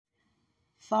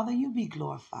Father, you be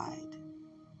glorified.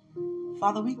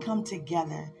 Father, we come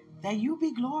together that you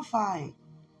be glorified.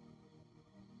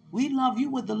 We love you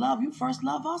with the love you first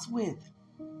love us with.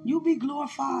 You be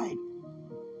glorified.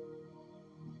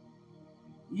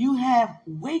 You have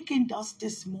wakened us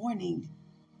this morning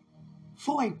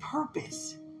for a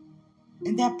purpose.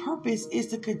 And that purpose is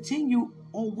to continue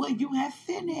on what you have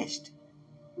finished.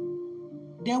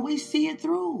 That we see it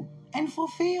through and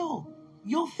fulfill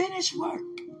your finished work.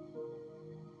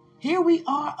 Here we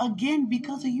are again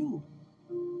because of you.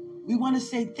 We want to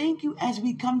say thank you as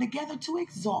we come together to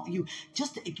exalt you,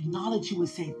 just to acknowledge you and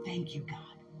say thank you,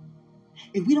 God.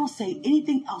 If we don't say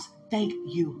anything else, thank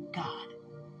you, God.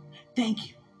 Thank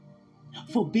you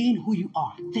for being who you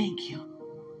are. Thank you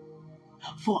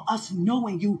for us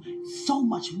knowing you so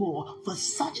much more for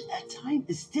such a time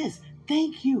as this.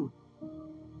 Thank you.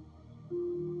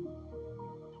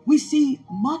 We see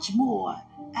much more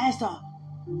as to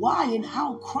why and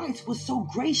how Christ was so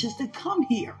gracious to come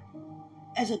here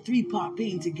as a three-part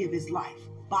being to give his life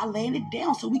by laying it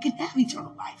down so we can have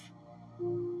eternal life.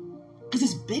 Because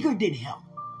it's bigger than him.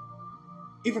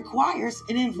 It requires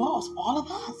and involves all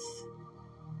of us.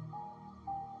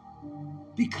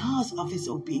 Because of his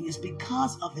obedience,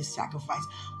 because of his sacrifice,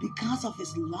 because of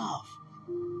his love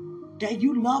that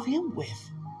you love him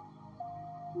with.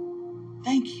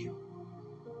 Thank you.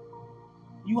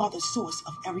 You are the source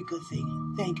of every good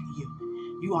thing. Thank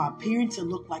you. You are appearing to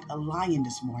look like a lion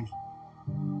this morning.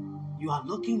 You are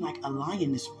looking like a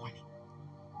lion this morning.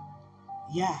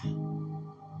 Yeah.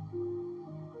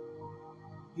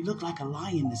 You look like a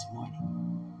lion this morning.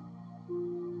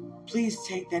 Please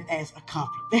take that as a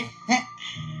compliment.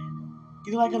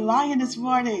 You look like a lion this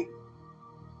morning.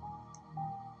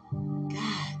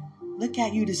 God, look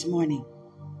at you this morning.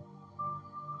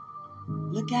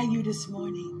 Look at you this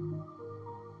morning.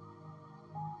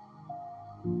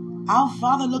 Our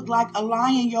Father looked like a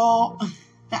lion, y'all.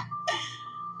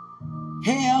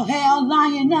 Hail, hail,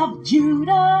 Lion of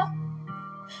Judah.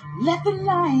 Let the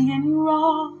lion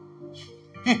roar.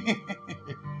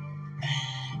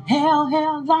 Hail,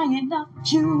 hail, Lion of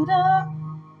Judah.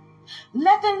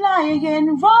 Let the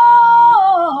lion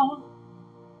roar.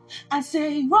 I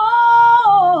say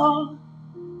roar.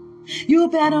 You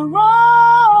better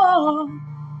roar.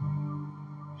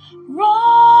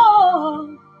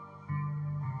 Roar.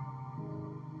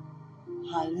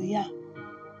 Hallelujah.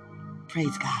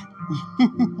 Praise God.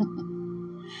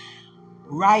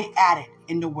 Right at it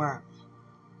in the word.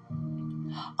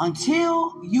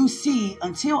 Until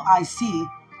I see,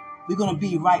 we're going to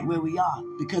be right where we are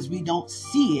because we don't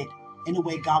see it in the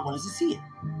way God wants us to see it.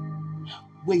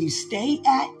 Where you stay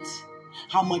at,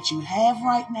 how much you have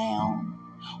right now,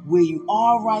 where you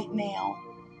are right now,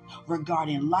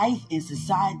 regarding life and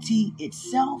society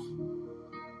itself.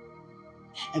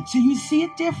 Until you see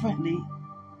it differently,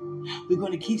 we're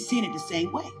going to keep seeing it the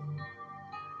same way.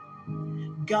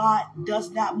 God does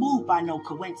not move by no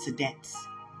coincidence.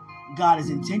 God is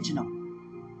intentional.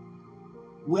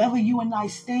 Wherever you and I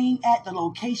staying at, the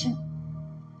location,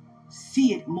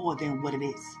 see it more than what it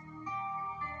is.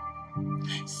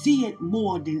 See it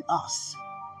more than us.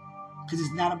 Because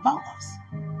it's not about us.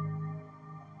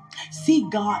 See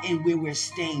God in where we're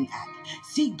staying at.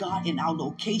 See God in our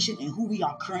location and who we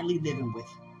are currently living with.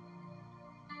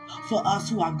 For us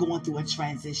who are going through a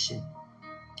transition,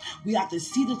 we have to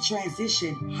see the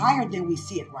transition higher than we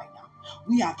see it right now.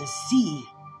 We have to see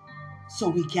so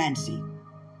we can see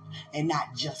and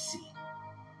not just see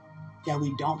that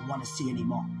we don't want to see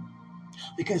anymore.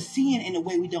 Because seeing in a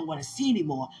way we don't want to see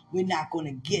anymore, we're not going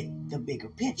to get the bigger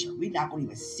picture. We're not going to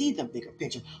even see the bigger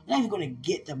picture. We're not even going to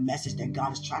get the message that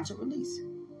God is trying to release.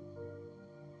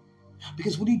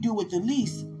 Because what he do with the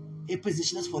least, it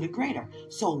positions us for the greater.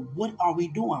 So what are we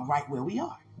doing right where we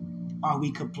are? Are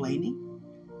we complaining?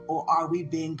 Or are we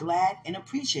being glad and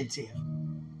appreciative?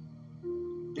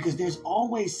 Because there's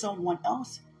always someone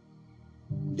else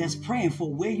that's praying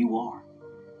for where you are.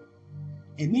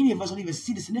 And many of us don't even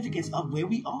see the significance of where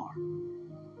we are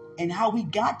and how we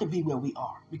got to be where we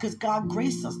are because God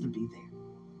graced us to be there.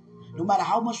 No matter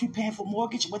how much we're paying for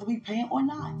mortgage, whether we're paying or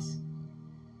not.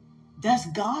 That's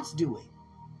God's doing.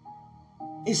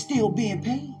 It's still being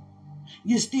paid.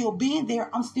 You're still being there.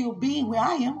 I'm still being where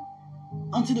I am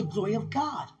unto the glory of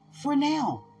God for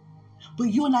now. But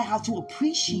you and I have to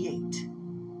appreciate,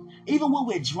 even when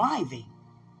we're driving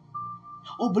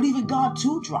or believing God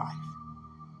to drive,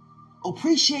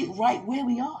 appreciate right where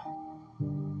we are,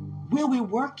 where we're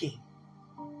working.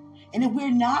 And if we're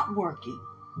not working,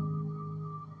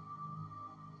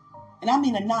 and I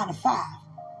mean a 9 to 5,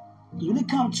 when it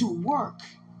comes to work,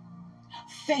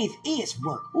 faith is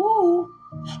work. Ooh,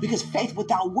 Because faith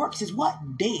without works is what?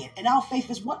 Dead. And our faith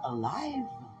is what? Alive.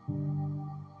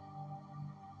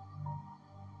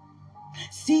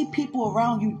 See people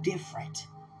around you different.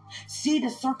 See the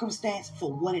circumstance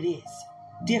for what it is.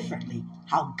 Differently.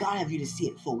 How God have you to see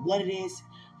it for what it is,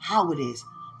 how it is,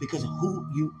 because of who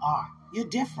you are. You're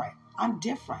different. I'm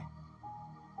different.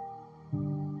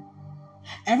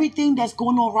 Everything that's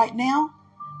going on right now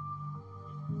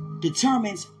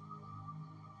determines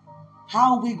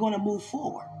how we're going to move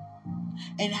forward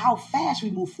and how fast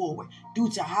we move forward due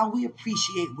to how we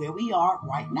appreciate where we are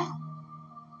right now.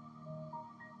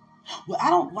 Well, I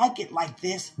don't like it like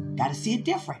this. Got to see it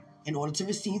different in order to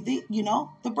receive the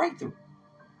breakthrough.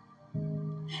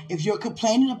 If you're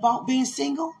complaining about being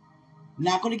single,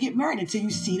 not going to get married until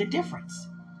you see the difference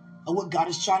of what God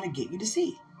is trying to get you to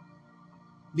see.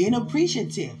 Being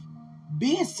appreciative,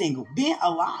 being single, being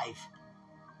alive,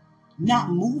 not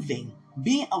moving,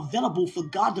 being available for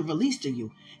God to release to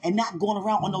you, and not going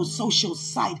around on those social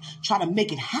sites trying to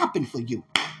make it happen for you.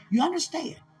 You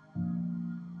understand?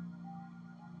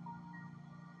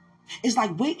 It's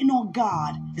like waiting on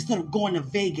God instead of going to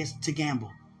Vegas to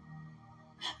gamble.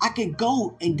 I can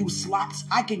go and do slots.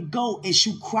 I can go and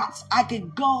shoot craps. I can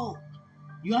go,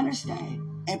 you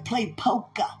understand, and play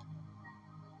poker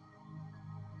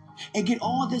and get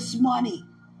all this money.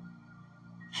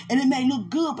 And it may look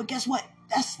good, but guess what?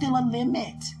 That's still a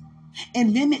limit.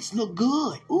 And limits look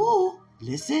good. Ooh,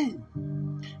 listen.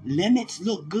 Limits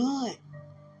look good.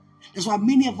 That's why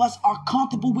many of us are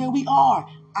comfortable where we are.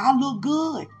 I look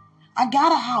good. I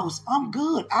got a house. I'm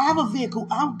good. I have a vehicle.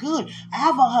 I'm good. I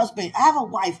have a husband. I have a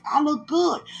wife. I look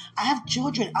good. I have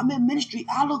children. I'm in ministry.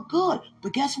 I look good.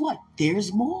 But guess what?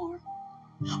 There's more.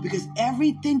 Because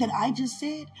everything that I just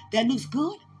said that looks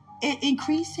good, it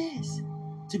increases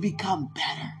to become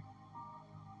better.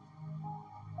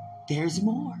 There's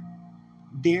more.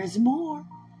 There's more.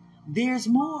 There's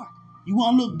more. You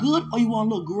want to look good or you want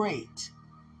to look great?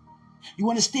 You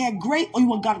want to stand great or you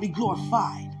want God to be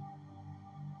glorified?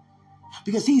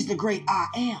 Because he's the great I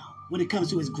am when it comes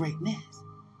to his greatness.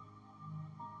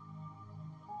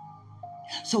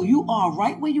 So you are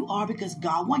right where you are because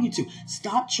God wants you to.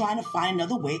 Stop trying to find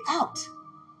another way out.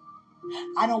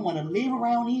 I don't want to live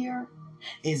around here.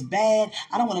 It's bad.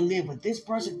 I don't want to live with this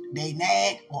person. They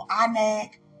nag or I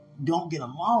nag. Don't get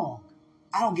along.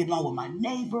 I don't get along with my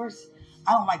neighbors.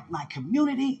 I don't like my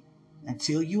community.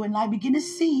 Until you and I begin to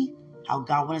see how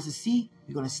God wants us to see,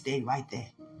 we're going to stay right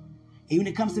there. And when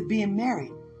it comes to being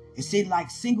married, it seems like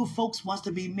single folks wants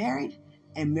to be married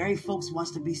and married folks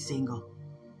wants to be single.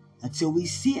 Until we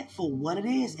see it for what it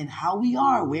is and how we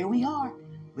are, where we are,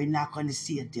 we're not going to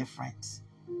see a difference.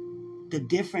 The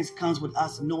difference comes with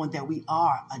us knowing that we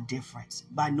are a difference,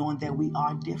 by knowing that we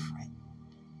are different.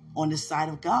 On the side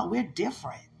of God, we're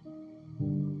different.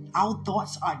 Our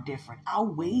thoughts are different. Our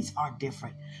ways are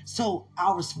different. So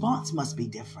our response must be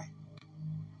different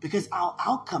because our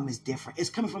outcome is different. It's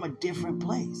coming from a different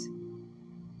place.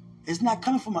 It's not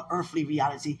coming from an earthly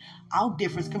reality. Our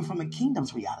difference comes from a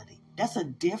kingdom's reality. That's a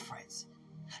difference.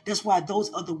 That's why those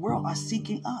of the world are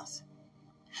seeking us.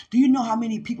 Do you know how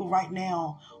many people right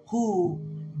now who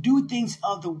do things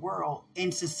of the world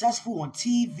and successful on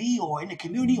TV or in the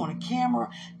community, on a camera,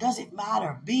 doesn't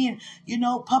matter. Being,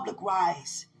 public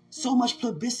rise, so much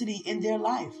publicity in their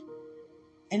life.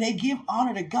 And they give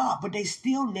honor to God, but they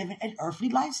still living an earthly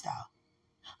lifestyle.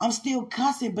 I'm still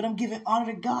cussing, but I'm giving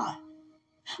honor to God.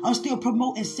 I'm still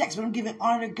promoting sex, but I'm giving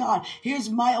honor to God. Here's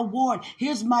my award.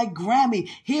 Here's my Grammy.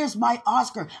 Here's my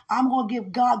Oscar. I'm going to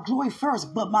give God glory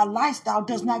first, but my lifestyle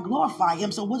does not glorify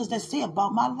him. So what does that say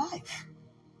about my life?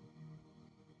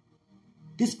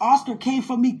 This Oscar came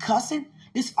from me cussing.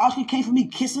 This Oscar came from me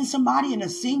kissing somebody in a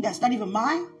scene that's not even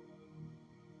mine.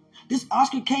 This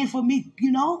Oscar came from me,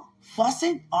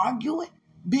 fussing, arguing,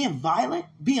 being violent,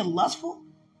 being lustful.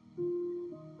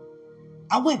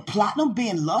 I went platinum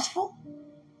being lustful.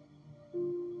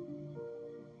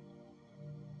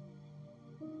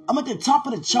 I'm at the top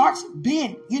of the charts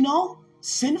being,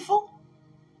 sinful.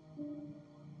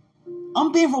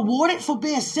 I'm being rewarded for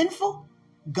being sinful.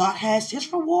 God has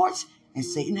his rewards and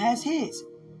Satan has his.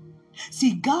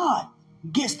 See, God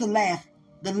gets the last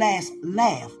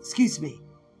laugh.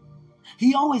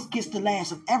 He always gets the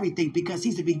last of everything because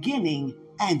he's the beginning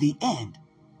and the end.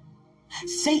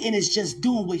 Satan is just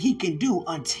doing what he can do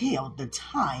until the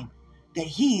time that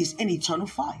he's in eternal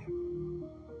fire.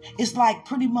 It's like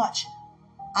pretty much,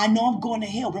 I know I'm going to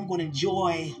hell, but I'm going to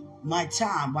enjoy my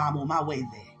time while I'm on my way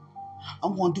there.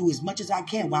 I'm going to do as much as I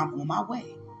can while I'm on my way.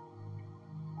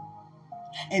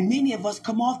 And many of us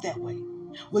come off that way.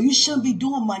 Well, you shouldn't be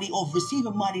doing money or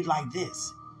receiving money like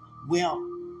this. Well,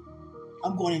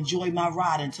 I'm going to enjoy my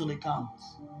ride until it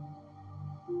comes.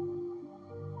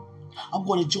 I'm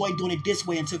going to enjoy doing it this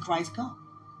way until Christ comes.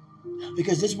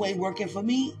 Because this way working for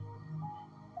me,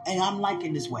 and I'm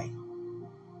liking this way.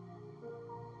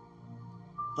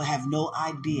 But have no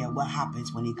idea what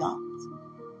happens when he comes.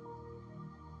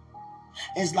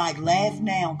 It's like laugh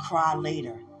now, cry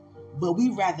later. But we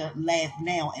rather laugh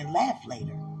now and laugh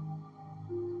later.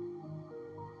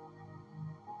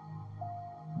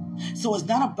 So it's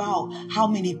not about how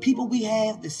many people we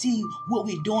have to see what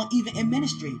we're doing, even in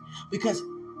ministry. Because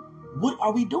what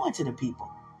are we doing to the people?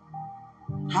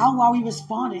 How are we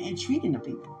responding and treating the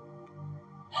people?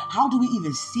 How do we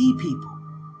even see people?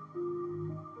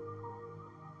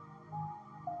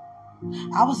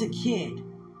 I was a kid,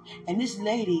 and this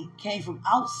lady came from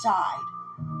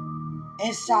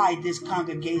inside this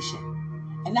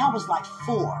congregation. And I was like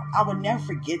 4. I would never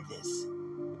forget this.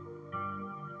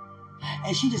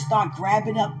 And she just started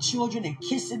grabbing up children and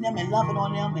kissing them and loving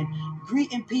on them and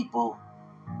greeting people.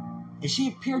 And she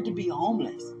appeared to be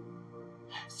homeless.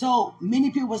 So many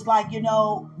people was like,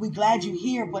 we're glad you're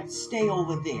here, but stay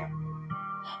over there.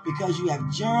 Because you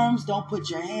have germs. Don't put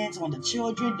your hands on the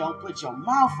children. Don't put your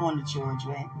mouth on the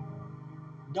children.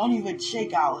 Don't even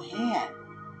shake our hand.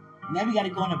 Now we got to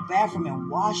go in the bathroom and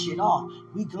wash it off.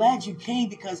 We glad you came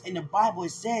because in the Bible it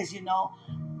says,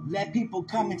 let people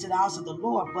come into the house of the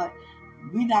Lord, but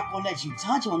we're not going to let you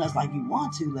touch on us like you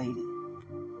want to, lady.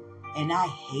 And I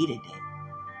hated it.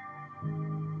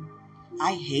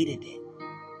 I hated it.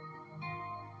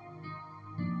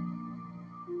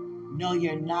 No,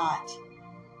 you're not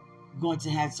going to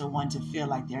have someone to feel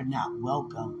like they're not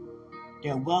welcome.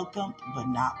 They're welcomed, but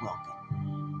not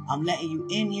welcome. I'm letting you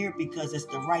in here because it's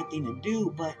the right thing to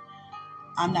do, but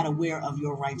I'm not aware of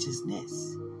your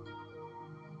righteousness.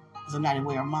 Because I'm not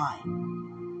aware of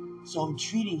mine. So I'm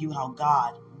treating you how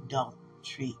God don't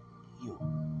treat you.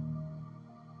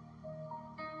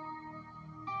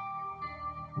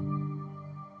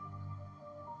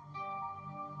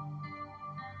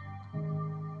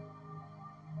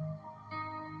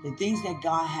 The things that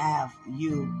God have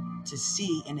you to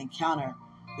see and encounter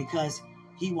because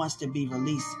he wants to be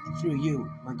released through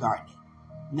you regarding it.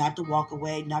 Not to walk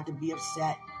away, not to be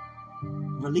upset.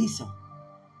 Release him.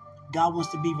 God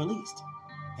wants to be released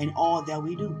in all that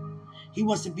we do. He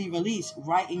wants to be released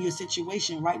right in your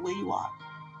situation, right where you are.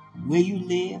 Where you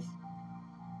live,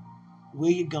 where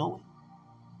you're going.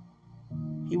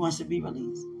 He wants to be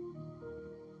released.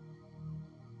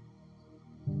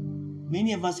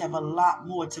 Many of us have a lot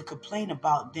more to complain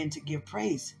about than to give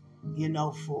praise,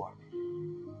 for.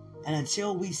 And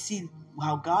until we see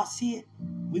how God see it,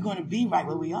 we're going to be right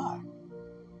where we are.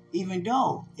 Even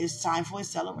though it's time for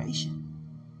acceleration.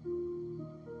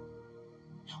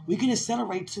 We can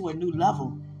accelerate to a new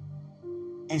level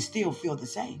and still feel the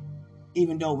same,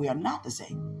 even though we are not the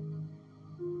same.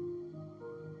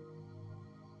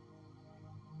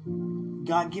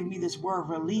 God give me this word,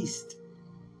 released.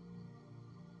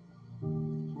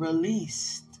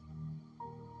 Released.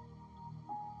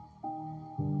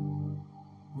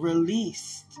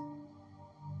 Released.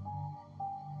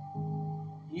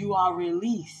 You are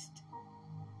released.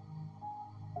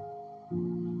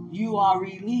 You are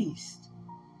released.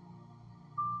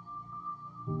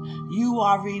 You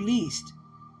are released.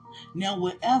 Now,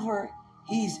 whatever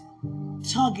he's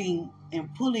tugging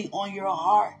and pulling on your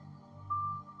heart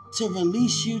to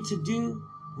release you to do,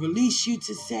 release you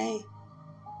to say,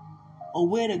 or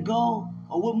where to go,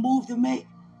 or what move to make,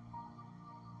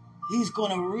 he's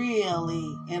going to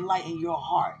really enlighten your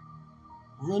heart.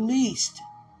 Released.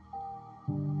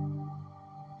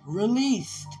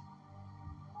 Released.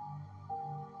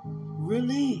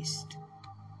 Released.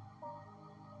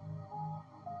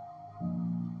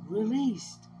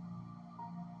 Released.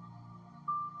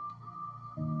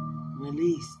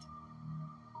 Released.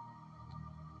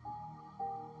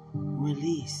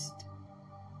 Released.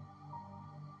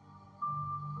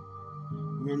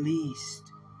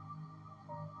 Released.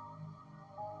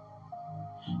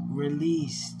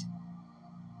 Released.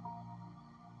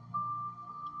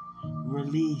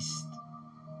 Released.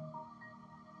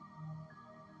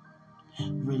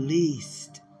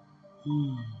 Released.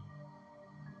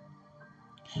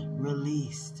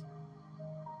 Released.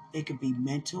 It could be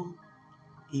mental,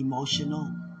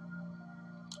 emotional,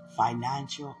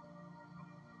 financial,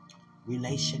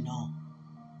 relational,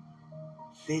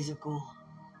 physical,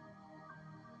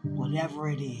 whatever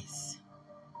it is.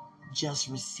 Just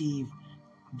receive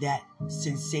that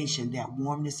sensation, that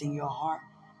warmness in your heart,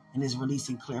 and is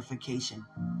releasing clarification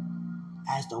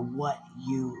as to what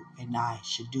you and I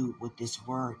should do with this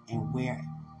word and where,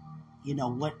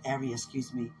 what area,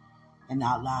 in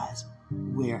our lives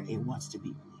where it wants to be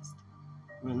released.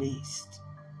 Released.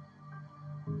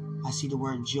 I see the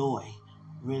word joy.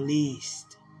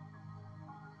 Released.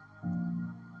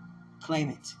 Claim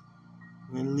it.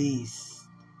 Released.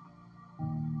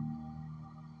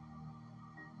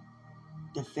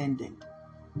 Defendant.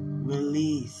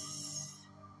 Release.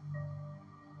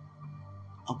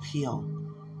 Appeal.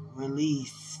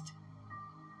 Released.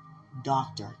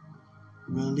 Doctor.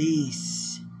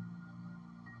 Release.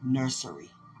 Nursery.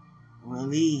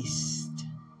 Released.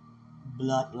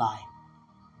 Bloodline.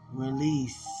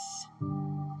 Release.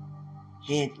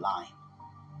 Headline.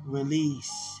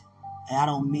 Release. And I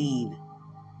don't mean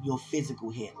your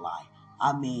physical headline.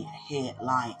 I mean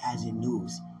headline as in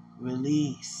news.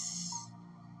 Release.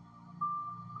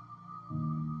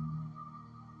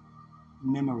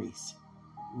 Memories.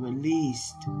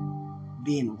 Released.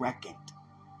 Being reckoned.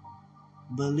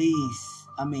 Released.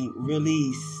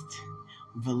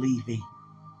 Believing.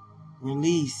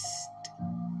 Released.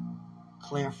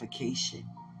 Clarification.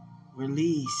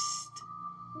 Released.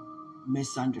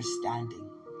 Misunderstanding.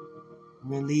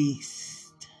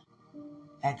 Released.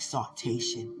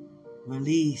 Exaltation.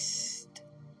 Released.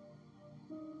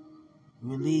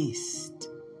 Released.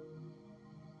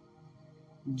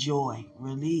 Joy.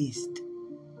 Released.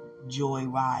 Joy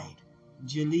ride.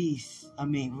 Released.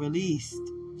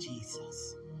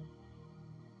 Jesus.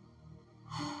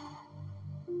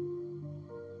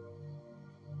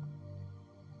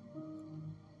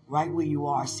 Right where you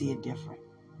are, see it different.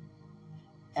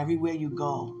 Everywhere you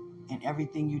go and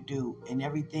everything you do and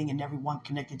everything and everyone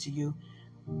connected to you,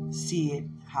 see it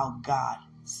how God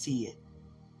see it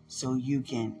so you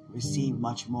can receive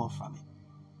much more from it.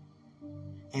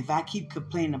 If I keep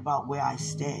complaining about where I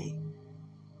stay,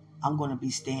 I'm going to be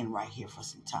staying right here for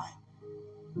some time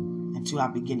until I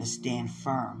begin to stand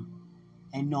firm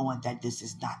and knowing that this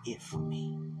is not it for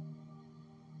me.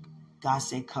 God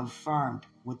said, confirmed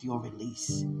with your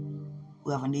release.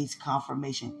 Whoever needs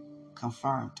confirmation,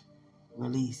 confirmed,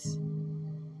 release.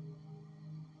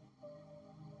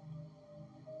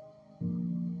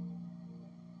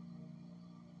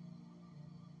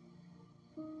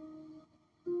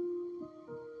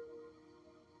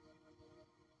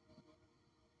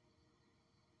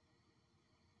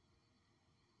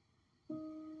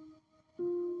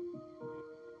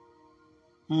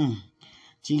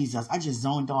 Jesus, I just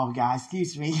zoned off, guys.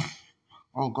 Excuse me.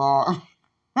 Oh, God.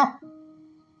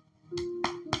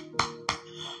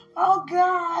 Oh,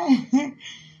 God.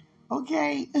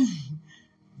 Okay.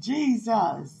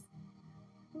 Jesus.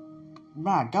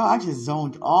 My God, I just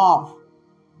zoned off.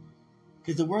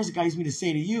 Because the words God used me to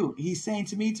say to you, he's saying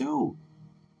to me too.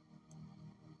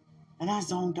 And I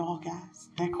zoned off, guys.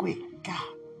 That quick.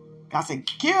 God said,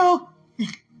 kill.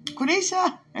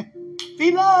 Quenisha.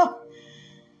 Be love.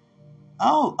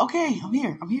 Oh, okay. I'm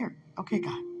here. Okay,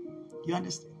 God. You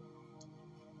understand?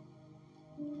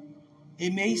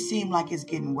 It may seem like it's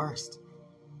getting worse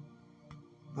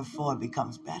before it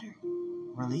becomes better.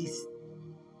 Release.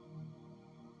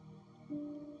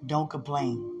 Don't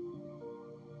complain.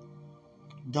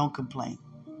 Don't complain.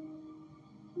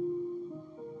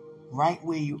 Right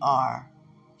where you are,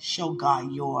 show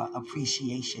God your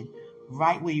appreciation.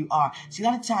 Right where you are. See, a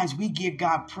lot of times we give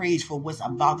God praise for what's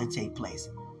about to take place.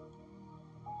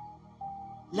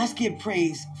 Let's give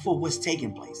praise for what's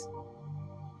taking place.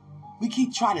 We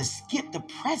keep trying to skip the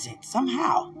present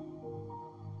somehow.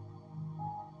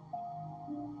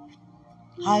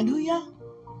 Hallelujah.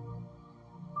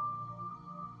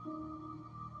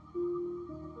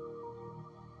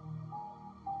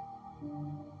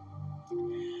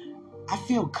 I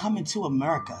feel coming to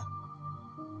America.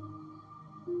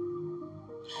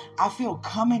 I feel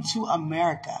coming to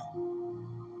America.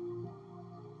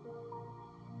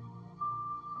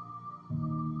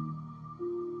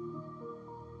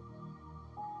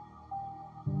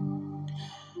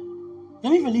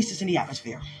 Let me release this in the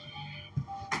atmosphere.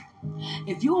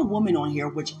 If you're a woman on here,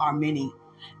 which are many,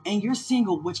 and you're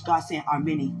single, which God said are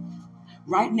many,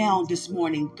 right now this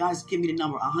morning, God's giving me the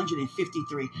number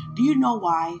 153. Do you know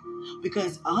why?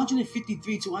 Because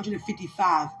 153 to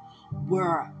 155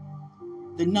 were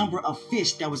the number of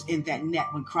fish that was in that net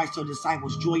when Christ told the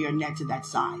disciples, draw your net to that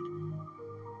side.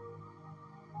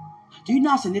 Do you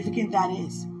know how significant that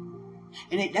is?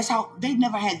 And that's how they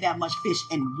never had that much fish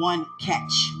in one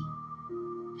catch.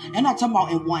 I'm not talking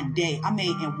about in one day. I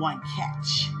mean in one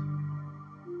catch.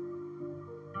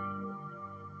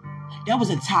 That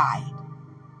was a tide.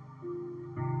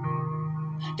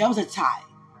 That was a tide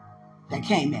that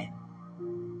came in.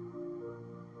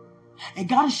 And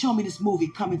God has shown me this movie,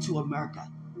 Coming to America,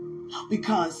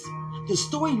 because the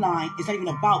storyline is not even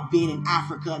about being in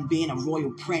Africa and being a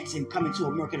royal prince and coming to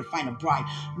America to find a bride.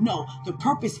 No, the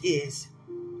purpose is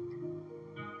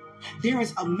there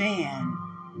is a man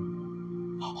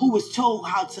who was told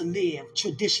how to live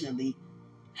traditionally,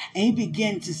 and he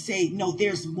began to say, no,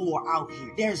 there's more out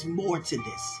here. There's more to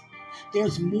this.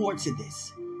 There's more to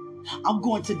this. I'm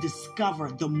going to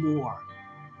discover the more.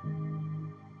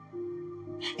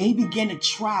 And he began to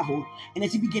travel. And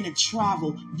as he began to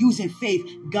travel using faith,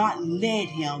 God led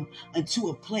him into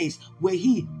a place where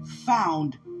he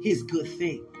found his good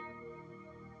thing.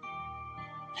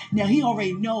 Now he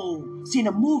already see, in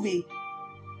the movie,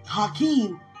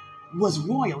 Hakeem was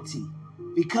royalty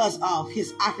because of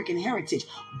his African heritage.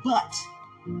 But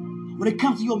when it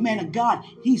comes to your man of God,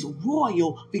 he's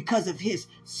royal because of his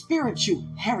spiritual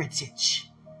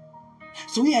heritage.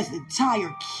 So he has the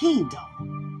entire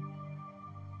kingdom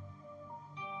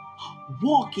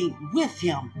walking with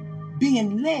him,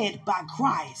 being led by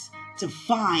Christ to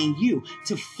find you,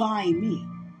 to find me.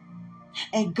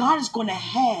 And God is going to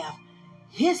have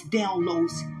his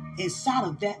downloads inside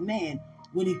of that man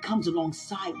when he comes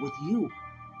alongside with you.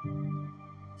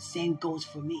 Same goes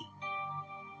for me.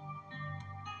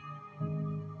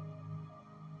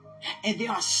 And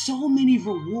there are so many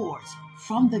rewards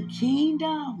from the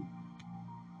kingdom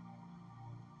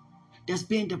that's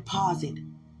being deposited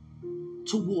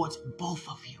towards both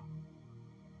of you.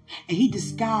 And he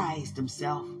disguised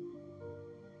himself.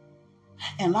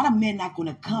 And a lot of men not going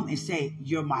to come and say,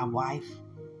 you're my wife.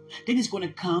 They're just going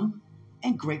to come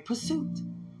in great pursuit,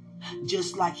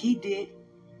 just like he did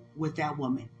with that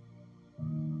woman.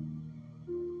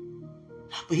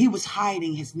 But he was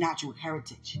hiding his natural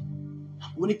heritage.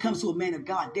 When it comes to a man of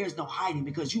God, there's no hiding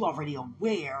because you're already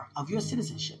aware of your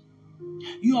citizenship.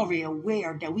 You're already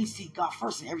aware that we seek God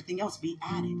first and everything else be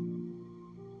added.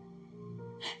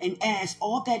 And as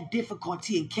all that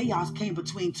difficulty and chaos came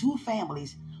between two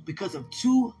families because of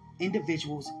two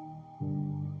individuals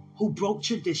who broke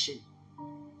tradition,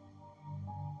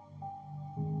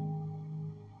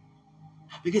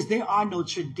 because there are no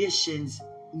traditions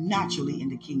naturally in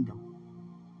the kingdom.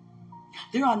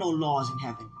 There are no laws in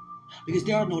heaven because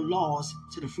there are no laws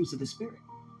to the fruits of the Spirit.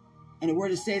 And the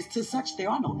word says, to such there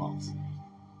are no laws.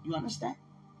 You understand?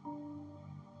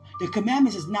 The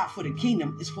commandments is not for the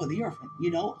kingdom, it's for the earth,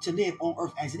 to live on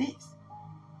earth as it is.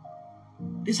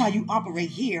 This is how you operate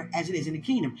here as it is in the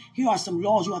kingdom. Here are some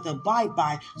laws you have to abide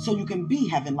by so you can be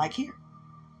heaven like here.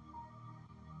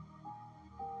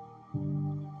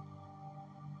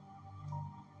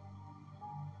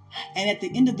 And at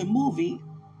the end of the movie,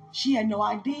 she had no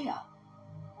idea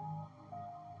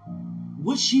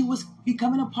what she was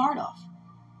becoming a part of.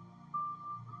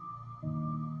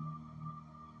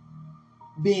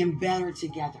 Being better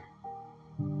together.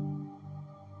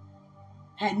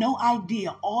 Had no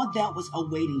idea all that was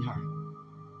awaiting her.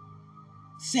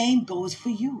 Same goes for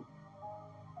you.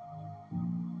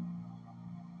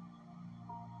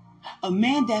 A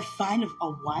man that findeth a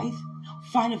wife,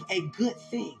 findeth a good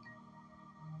thing.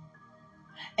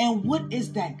 And what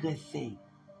is that good thing?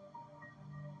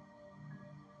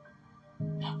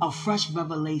 A fresh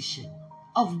revelation.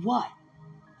 Of what?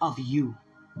 Of you.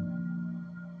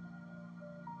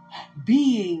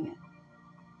 Being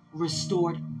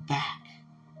restored back.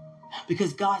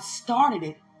 Because God started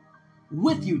it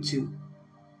with you two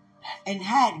and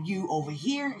had you over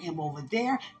here, him over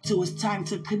there, till it's time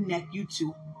to connect you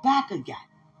two back again.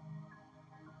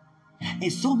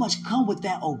 And so much come with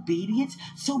that obedience,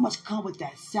 so much come with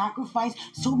that sacrifice,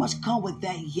 so much come with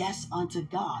that yes unto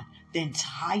God, the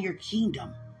entire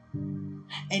kingdom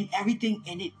and everything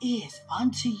in it is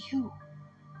unto you.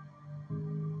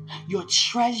 Your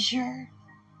treasure.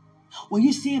 When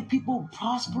you're seeing people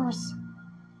prosperous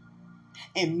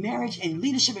in marriage and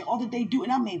leadership and all that they do,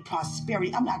 and I mean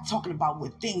prosperity, I'm not talking about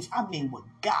with things, I mean with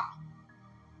God.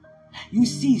 You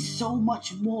see so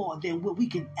much more than what we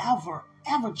can ever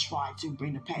try to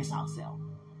bring to pass ourselves.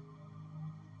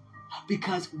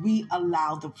 Because we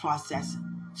allow the process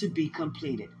to be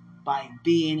completed by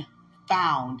being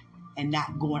found and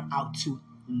not going out to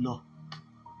look.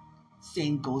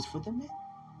 Same goes for the men.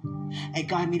 And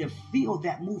God made me to feel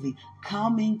that movie,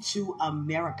 Coming to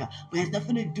America. But it has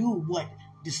nothing to do with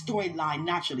the storyline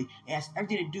naturally. It has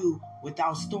everything to do with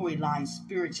our storyline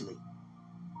spiritually.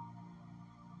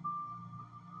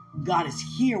 God is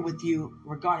here with you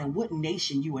regarding what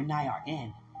nation you and I are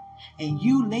in. And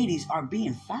you ladies are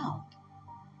being found.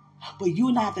 But you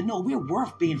and I have to know we're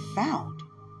worth being found.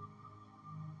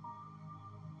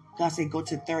 God said, go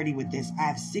to 30 with this. I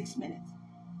have 6 minutes.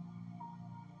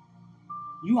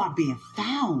 You are being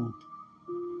found.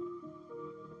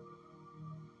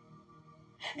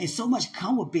 And so much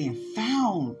come with being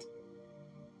found.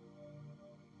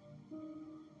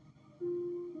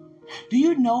 Do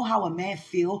you know how a man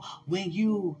feel when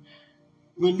you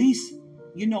release,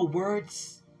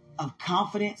 words of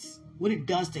confidence? What it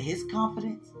does to his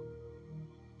confidence?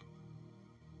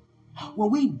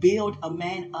 When we build a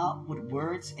man up with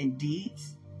words and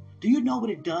deeds, do you know what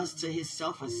it does to his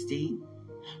self-esteem?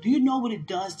 Do you know what it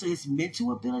does to his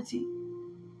mental ability?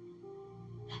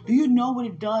 Do you know what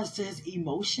it does to his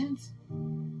emotions?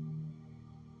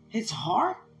 His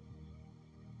heart?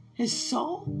 His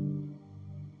soul?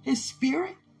 His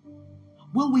spirit?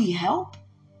 Will we help?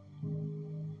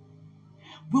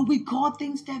 Will we call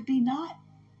things that be not?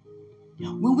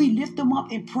 Will we lift them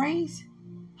up in praise?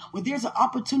 When there's an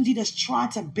opportunity that's trying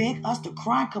to beg us to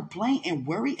cry, complain, and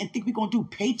worry and think we're going to do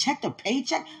paycheck to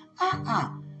paycheck?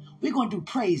 We're going to do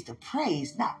praise to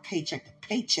praise, not paycheck to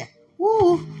paycheck.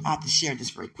 Woo! I have to share this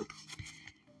very quickly.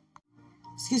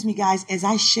 Excuse me, guys. As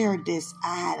I shared this,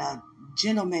 I had a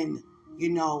gentleman,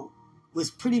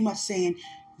 was pretty much saying,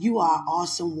 you are an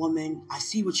awesome woman. I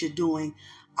see what you're doing.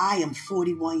 I am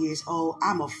 41 years old.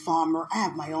 I'm a farmer. I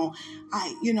have my own.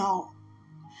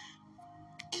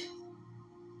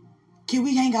 Can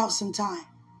we hang out sometime?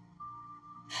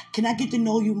 Can I get to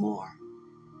know you more?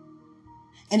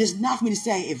 And it's not for me to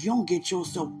say, if you don't get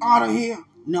yourself out of here.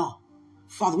 No.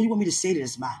 Father, what do you want me to say to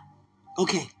this man?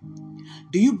 Okay.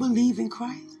 Do you believe in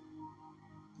Christ?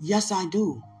 Yes, I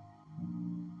do.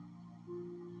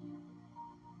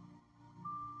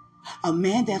 A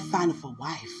man that findeth a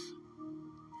wife,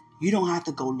 you don't have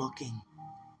to go looking.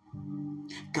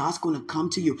 God's going to come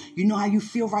to you. You know how you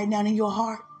feel right now in your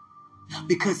heart?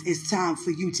 Because it's time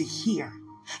for you to hear.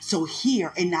 So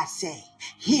hear and not say.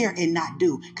 Hear and not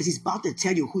do. Because he's about to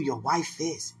tell you who your wife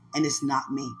is. And it's not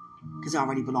me. Because I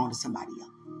already belong to somebody else.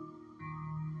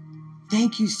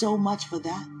 Thank you so much for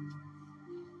that.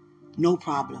 No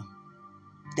problem.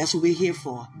 That's what we're here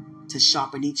for. To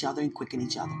sharpen each other and quicken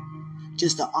each other.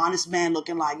 Just an honest man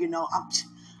looking like,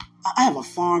 I have a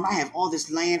farm. I have all this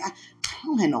land. I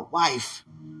don't have no wife.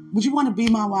 Would you want to be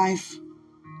my wife?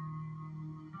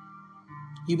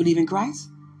 You believe in Christ?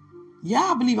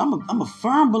 Yeah, I believe. I'm a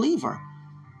firm believer.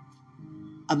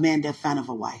 A man that found of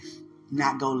a wife.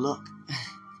 Not go look.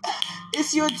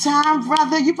 It's your time,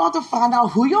 brother. You about to find out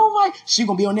who your wife. She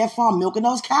gonna be on that farm milking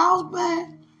those cows,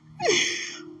 man.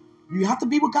 You have to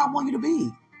be what God wants you to be.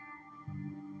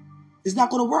 It's not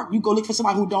gonna work. You go look for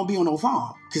somebody who don't be on no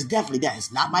farm. Because definitely that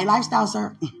is not my lifestyle,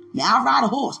 sir. Now I ride a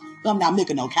horse, but I'm not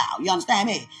milking no cow. You understand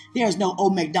me? There's no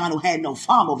old McDonald had no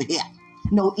farm over here.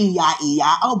 No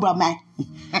E-I-E-I-O, bro, man.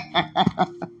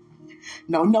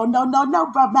 No,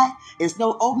 bro, man. It's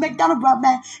no old McDonald, bro,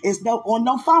 man. It's no on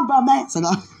no farm, bro, man. So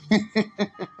no.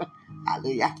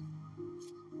 Hallelujah.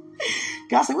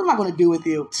 God said, what am I going to do with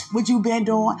you? What you been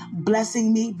doing?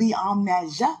 Blessing me beyond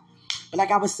measure. But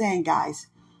like I was saying, guys,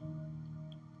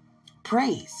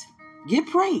 praise. Give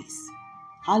praise.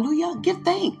 Hallelujah. Give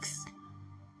thanks.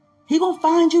 He going to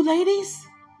find you, ladies.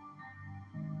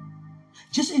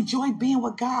 Just enjoy being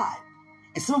with God.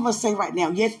 And some of us say right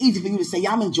now, yeah, it's easy for you to say,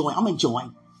 yeah, I'm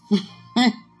enjoying.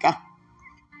 God.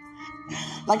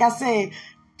 Like I said,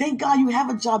 thank God you have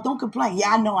a job. Don't complain.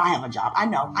 Yeah, I know I have a job. I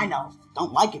know.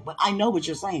 Don't like it, but I know what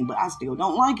you're saying, but I still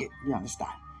don't like it. You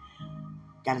understand?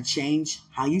 Got to change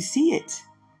how you see it.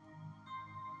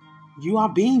 You are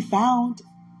being found.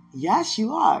 Yes,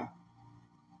 you are.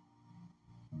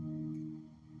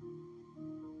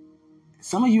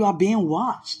 Some of you are being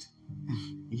watched.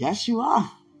 Yes, you are.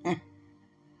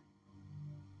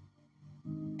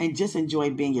 And just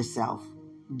enjoy being yourself.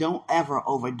 Don't ever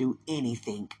overdo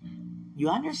anything. You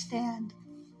understand?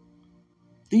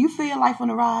 Do you feel life on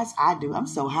the rise? I do. I'm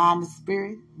so high in the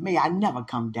spirit. May I never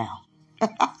come down.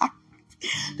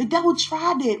 The devil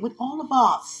tried it with all of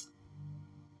us.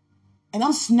 And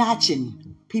I'm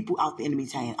snatching people out the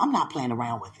enemy's hand. I'm not playing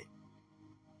around with it.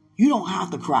 You don't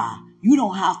have to cry. You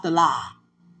don't have to lie.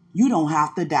 You don't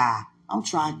have to die. I'm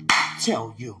trying to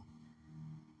tell you.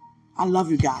 I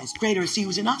love you guys. Greater is he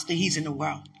who's in us than he's in the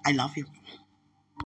world. I love you.